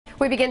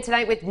We begin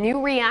tonight with new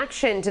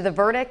reaction to the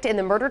verdict in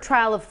the murder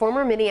trial of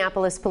former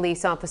Minneapolis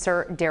police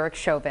officer Derek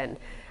Chauvin.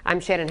 I'm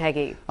Shannon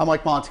Heggie. I'm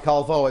Mike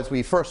Montecalvo. As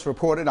we first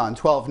reported on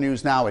 12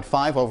 News Now at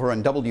 5 over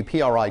on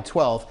WPRI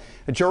 12,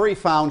 a jury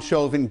found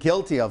Chauvin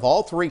guilty of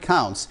all 3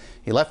 counts.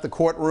 He left the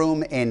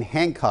courtroom in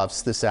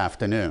handcuffs this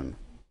afternoon.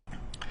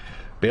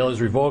 Bail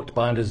is revoked,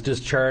 bond is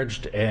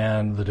discharged,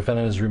 and the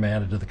defendant is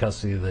remanded to the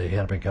custody of the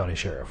Hennepin County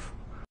Sheriff.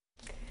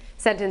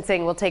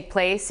 Sentencing will take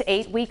place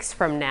 8 weeks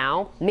from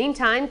now.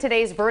 Meantime,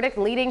 today's verdict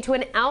leading to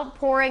an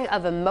outpouring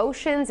of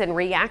emotions and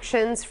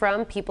reactions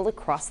from people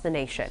across the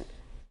nation.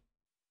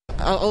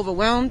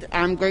 Overwhelmed,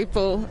 I'm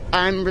grateful,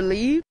 I'm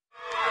relieved.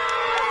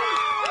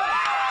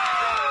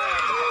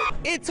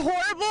 It's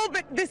horrible,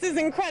 but this is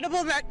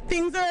incredible that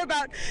things are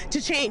about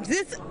to change.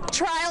 This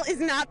trial is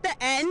not the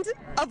end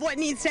of what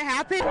needs to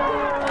happen.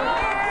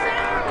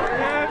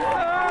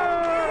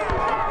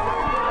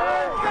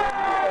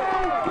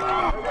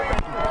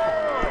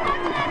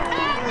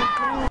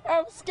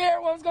 I'm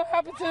scared what's going to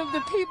happen to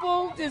the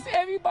people, just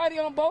everybody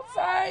on both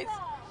sides.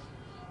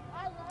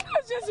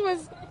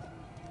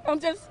 I'm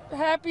just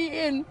happy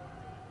and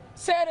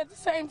sad at the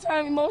same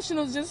time.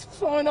 Emotional just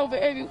flowing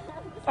over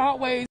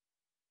always.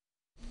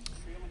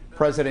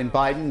 President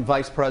Biden and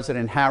Vice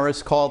President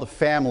Harris called the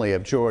family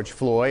of George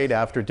Floyd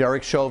after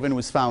Derek Chauvin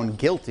was found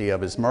guilty of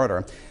his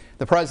murder.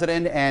 The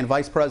president and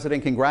vice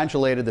president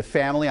congratulated the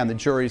family on the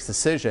jury's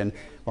decision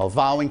while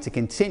vowing to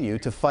continue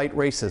to fight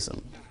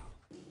racism.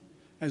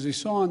 As we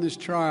saw in this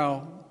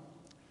trial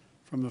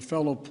from the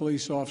fellow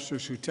police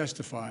officers who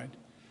testified,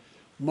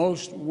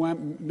 most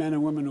men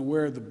and women who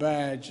wear the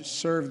badge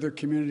serve their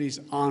communities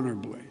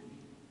honorably.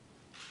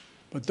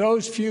 But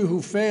those few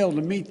who fail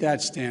to meet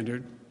that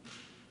standard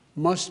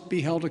must be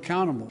held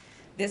accountable.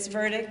 This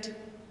verdict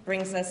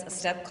brings us a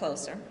step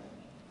closer,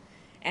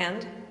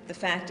 and the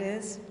fact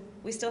is,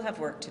 we still have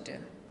work to do.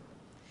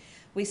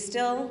 We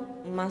still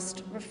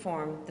must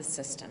reform the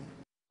system.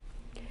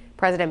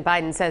 President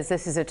Biden says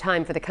this is a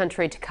time for the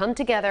country to come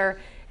together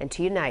and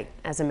to unite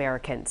as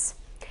Americans.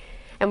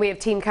 And we have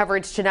team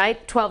coverage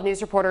tonight. 12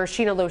 News reporters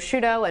Shiina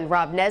LoSciuto and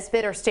Rob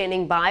Nesbitt are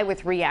standing by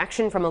with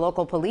reaction from a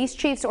local police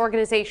chiefs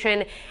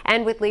organization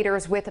and with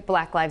leaders with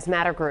Black Lives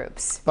Matter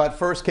groups. But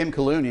first, Kim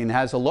Kalunian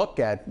has a look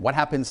at what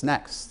happens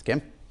next.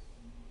 Kim?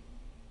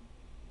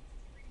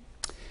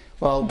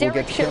 Well,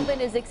 Derek Chauvin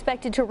is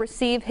expected to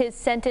receive his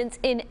sentence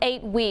in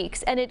 8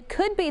 weeks, and it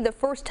could be the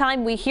first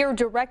time we hear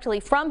directly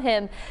from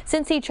him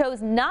since he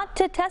chose not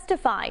to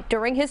testify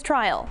during his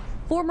trial.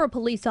 Former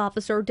police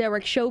officer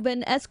Derek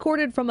Chauvin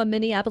escorted from a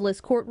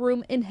Minneapolis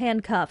courtroom in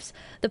handcuffs.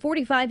 The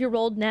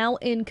 45-year-old now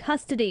in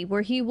custody,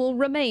 where he will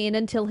remain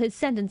until his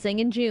sentencing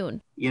in June.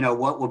 You know,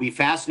 what will be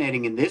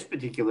fascinating in this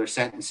particular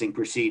sentencing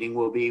proceeding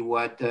will be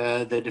what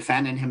the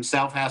defendant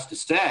himself has to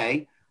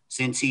say.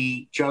 Since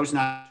he chose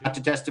not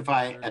to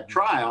testify at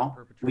trial,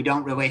 we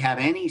don't really have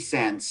any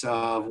sense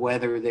of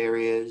whether there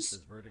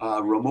is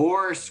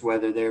remorse,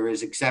 whether there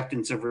is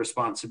acceptance of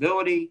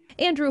responsibility.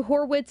 Andrew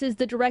Horwitz is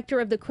the director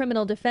of the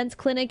Criminal Defense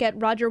Clinic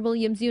at Roger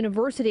Williams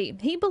University.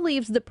 He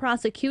believes the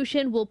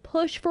prosecution will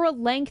push for a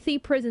lengthy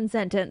prison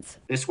sentence.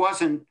 This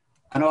wasn't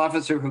an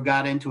officer who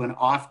got into an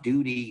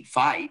off-duty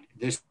fight.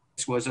 This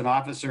was an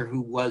officer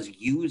who was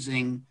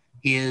using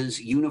his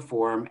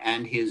uniform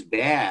and his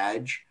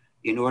badge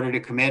in order to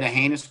commit a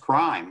heinous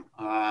crime.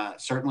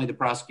 Certainly the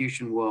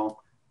prosecution will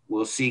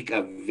seek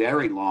a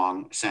very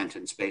long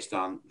sentence based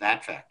on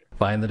that factor.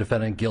 Find the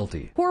defendant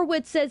guilty.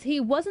 Horwitz says he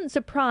wasn't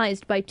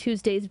surprised by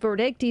Tuesday's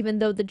verdict, even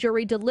though the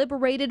jury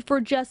deliberated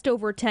for just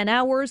over 10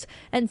 hours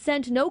and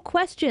sent no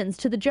questions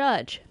to the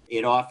judge.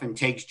 It often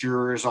takes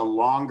jurors a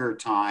longer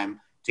time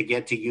to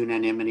get to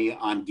unanimity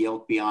on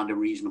guilt beyond a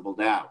reasonable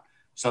doubt.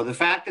 So the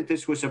fact that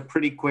this was a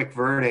pretty quick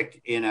verdict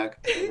in a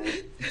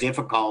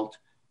difficult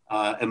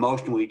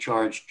emotionally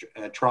charged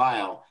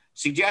trial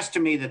suggests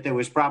to me that there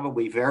was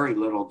probably very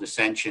little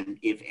dissension,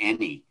 if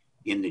any,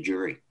 in the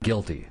jury.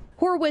 Guilty.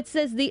 Horwitz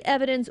says the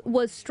evidence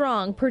was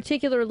strong,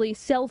 particularly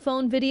cell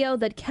phone video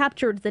that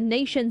captured the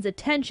nation's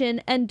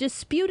attention and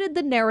disputed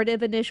the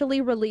narrative initially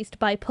released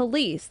by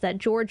police that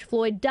George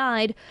Floyd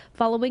died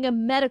following a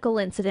medical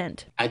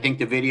incident. I think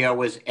the video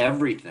was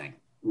everything.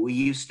 We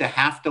used to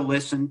have to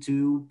listen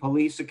to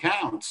police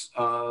accounts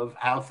of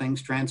how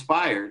things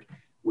transpired.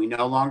 We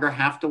no longer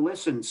have to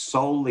listen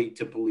solely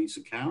to police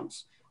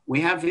accounts.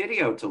 We have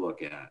video to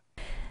look at.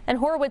 And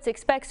Horwitz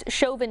expects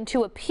Chauvin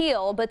to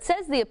appeal, but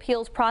says the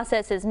appeals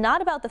process is not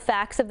about the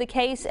facts of the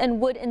case and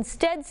would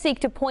instead seek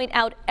to point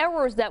out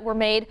errors that were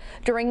made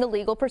during the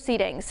legal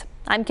proceedings.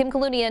 I'm Kim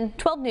Kalunian,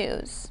 12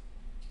 News.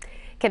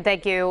 Kim,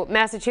 thank you.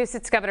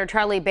 Massachusetts Governor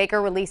Charlie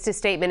Baker released a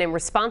statement in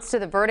response to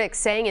the verdict,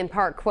 saying in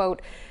part,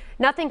 quote,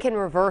 "Nothing can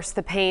reverse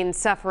the pain,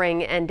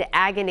 suffering, and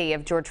agony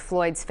of George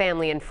Floyd's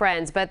family and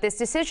friends, but this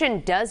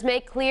decision does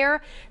make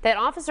clear that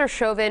Officer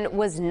Chauvin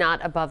was not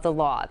above the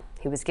law.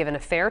 He was given a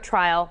fair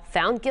trial,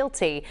 found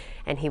guilty,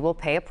 and he will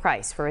pay a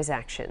price for his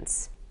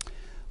actions."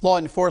 Law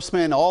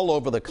enforcement all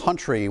over the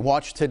country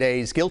watched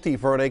today's guilty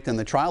verdict in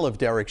the trial of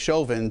Derek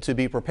Chauvin to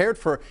be prepared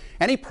for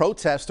any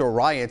protest or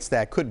riots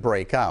that could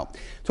break out.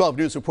 12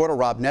 News reporter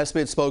Rob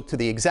Nesbitt spoke to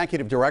the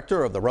executive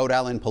director of the Rhode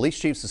Island Police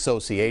Chiefs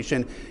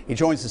Association. He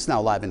joins us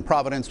now live in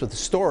Providence with the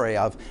story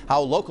of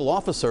how local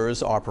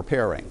officers are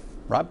preparing.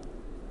 Rob?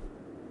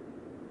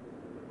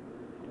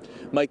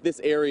 Mike, this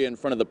area in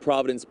front of the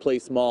Providence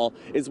Place Mall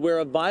is where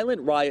a violent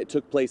riot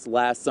took place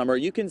last summer.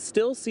 You can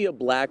still see a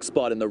black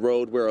spot in the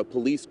road where a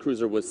police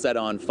cruiser was set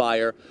on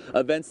fire,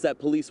 events that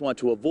police want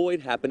to avoid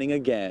happening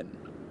again.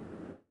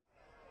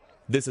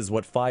 This is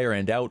what fire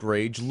and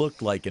outrage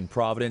looked like in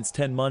Providence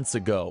 10 months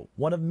ago,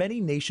 one of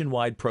many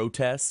nationwide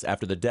protests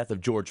after the death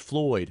of George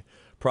Floyd.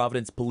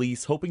 Providence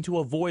police hoping to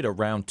avoid a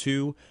round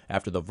two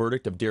after the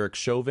verdict of Derek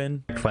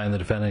Chauvin, find the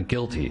defendant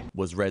guilty,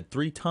 was read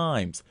 3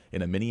 times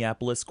in a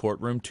Minneapolis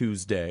courtroom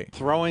Tuesday.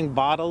 Throwing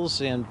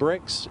bottles and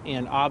bricks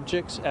and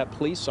objects at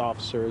police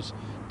officers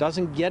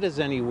doesn't get us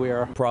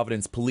anywhere.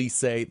 Providence police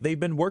say they've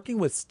been working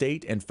with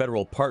state and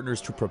federal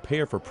partners to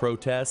prepare for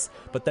protests,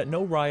 but that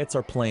no riots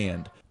are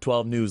planned.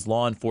 12 News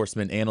law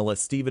enforcement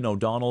analyst Stephen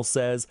O'Donnell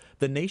says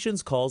the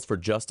nation's calls for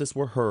justice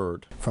were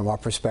heard. From our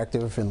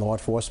perspective in law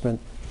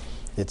enforcement,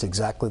 it's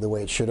exactly the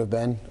way it should have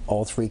been.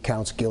 All 3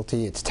 counts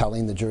guilty. It's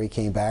telling the jury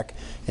came back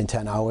in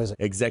 10 hours.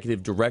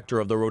 Executive Director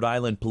of the Rhode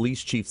Island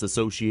Police Chiefs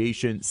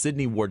Association,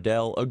 Sidney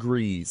Wardell,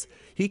 agrees.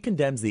 He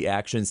condemns the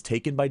actions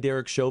taken by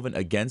Derek Chauvin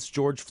against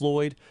George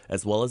Floyd,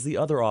 as well as the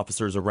other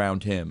officers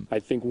around him. I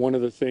think one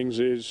of the things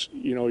is,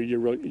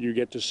 you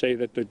get to say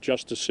that the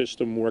justice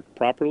system worked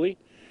properly.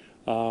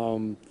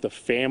 The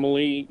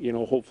family,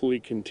 hopefully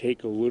can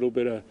take a little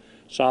bit of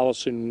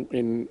solace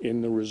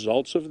in the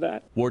results of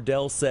that.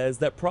 Wardell says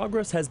that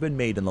progress has been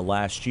made in the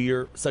last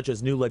year, such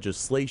as new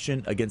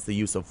legislation against the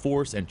use of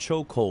force and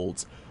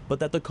chokeholds, but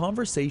that the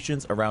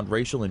conversations around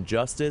racial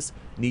injustice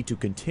need to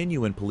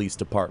continue in police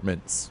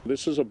departments.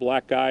 This is a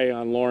black guy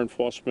on law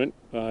enforcement,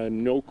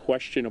 no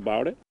question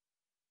about it.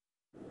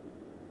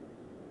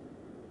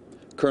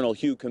 Colonel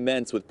Hugh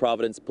Commence with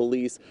Providence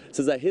Police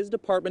says that his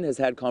department has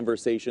had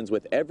conversations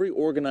with every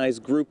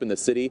organized group in the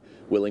city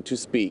willing to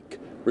speak.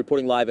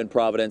 Reporting live in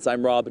Providence,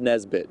 I'm Rob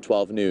Nesbitt,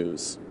 12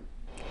 News.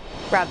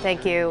 Rob,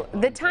 thank you.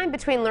 The time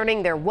between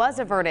learning there was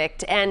a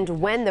verdict and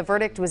when the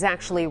verdict was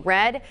actually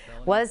read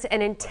was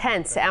an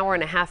intense hour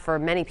and a half for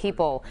many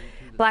people.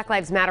 Black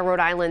Lives Matter Rhode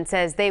Island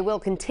says they will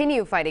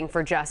continue fighting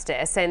for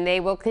justice and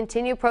they will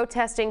continue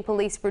protesting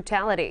police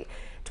brutality.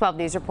 12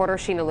 News reporter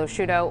Shiina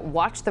LoSciuto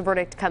watched the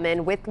verdict come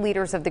in with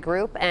leaders of the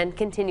group and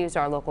continues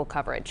our local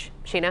coverage.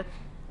 Shiina?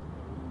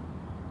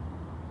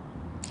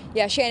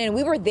 Yeah, Shannon,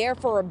 we were there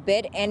for a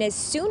bit, and as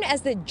soon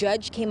as the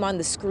judge came on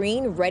the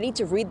screen ready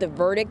to read the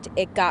verdict,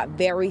 it got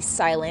very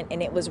silent,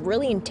 and it was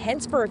really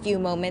intense for a few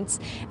moments.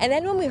 And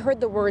then when we heard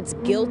the words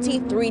guilty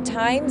 3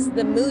 times,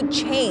 the mood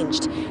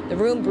changed. The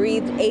room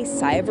breathed a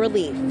sigh of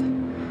relief.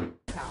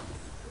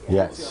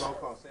 Yes.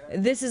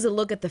 This is a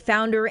look at the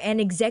founder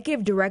and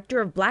executive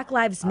director of Black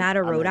Lives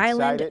Matter Rhode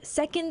Island,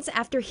 seconds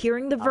after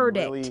hearing the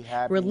verdict. Really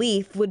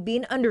relief would be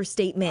an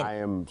understatement. I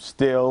am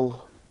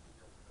still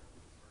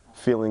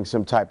feeling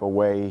some type of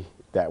way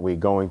that we're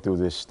going through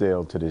this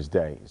still to this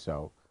day.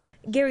 So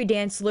Gary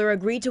Dantzler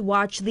agreed to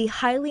watch the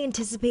highly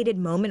anticipated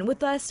moment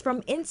with us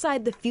from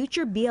inside the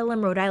future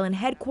BLM Rhode Island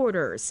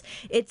headquarters.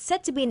 It's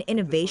set to be an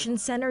innovation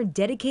center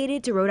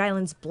dedicated to Rhode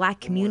Island's black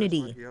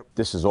community.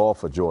 This is all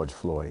for George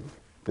Floyd.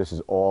 This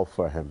is all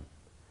for him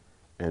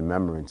in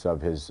remembrance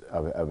of his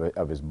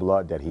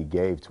blood that he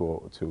gave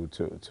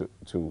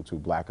to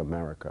black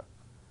America.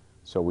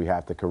 So we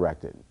have to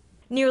correct it.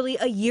 Nearly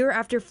a year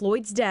after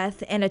Floyd's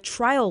death and a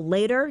trial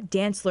later,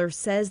 Dantzler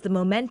says the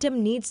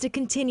momentum needs to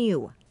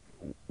continue.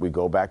 We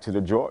go back to the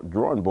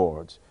drawing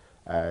boards.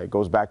 It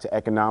goes back to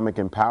economic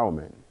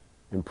empowerment,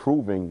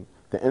 improving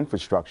the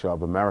infrastructure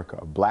of America,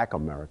 of black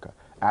America,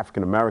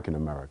 African American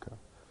America,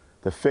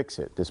 to fix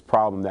it, this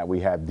problem that we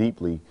have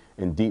deeply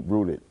and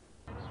deep-rooted.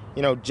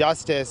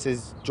 Justice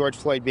is George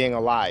Floyd being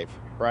alive,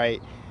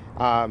 right?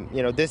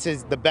 This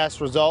is the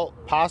best result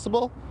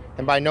possible,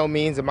 and by no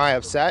means am I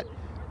upset.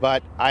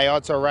 But I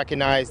also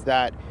recognize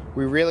that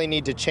we really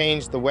need to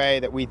change the way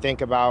that we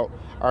think about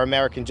our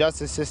American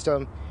justice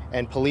system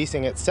and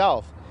policing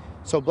itself,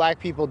 so black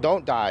people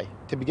don't die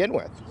to begin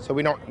with. So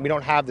we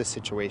don't have this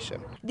situation.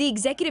 The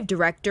executive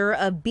director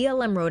of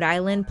BLM Rhode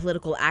Island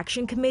Political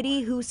Action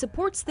Committee, who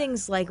supports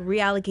things like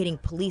reallocating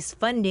police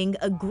funding,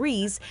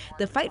 agrees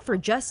the fight for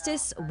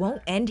justice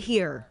won't end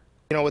here.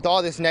 With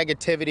all this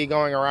negativity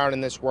going around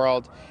in this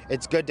world,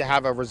 it's good to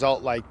have a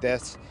result like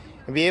this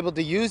and be able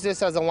to use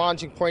this as a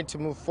launching point to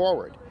move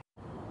forward.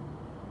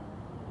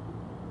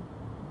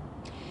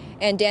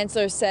 And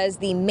Dantzler says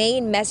the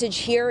main message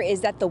here is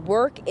that the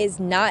work is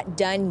not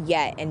done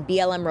yet, and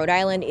BLM Rhode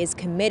Island is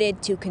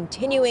committed to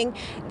continuing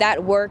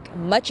that work.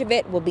 Much of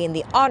it will be in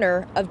the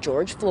honor of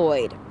George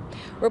Floyd.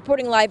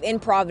 Reporting live in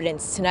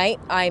Providence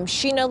tonight, I'm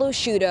Shiina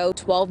LoSciuto,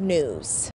 12 News.